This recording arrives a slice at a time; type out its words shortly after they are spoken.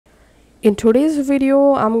In today's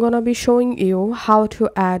video, I'm gonna be showing you how to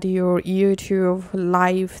add your YouTube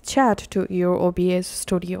live chat to your OBS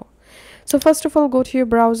Studio. So first of all, go to your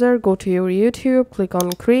browser, go to your YouTube, click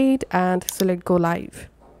on create and select go live.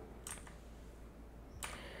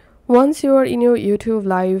 Once you are in your YouTube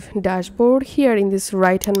live dashboard, here in this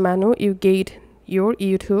right hand menu, you get your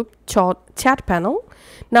YouTube chat panel.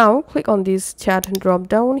 Now click on this chat drop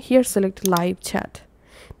down, here select live chat.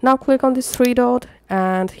 Now click on this three dot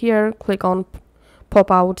and here click on pop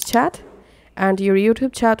out chat, and your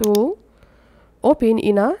YouTube chat will open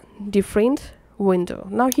in a different window.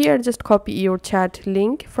 Now here just copy your chat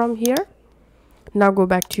link from here. Now go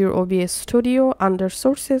back to your OBS Studio, under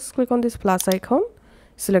sources click on this plus icon,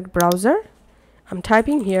 select browser. I'm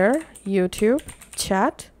typing here YouTube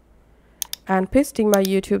chat and pasting my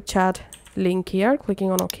YouTube chat link here, clicking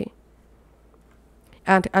on OK.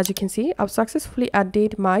 And as you can see, I've successfully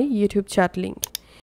added my YouTube chat link.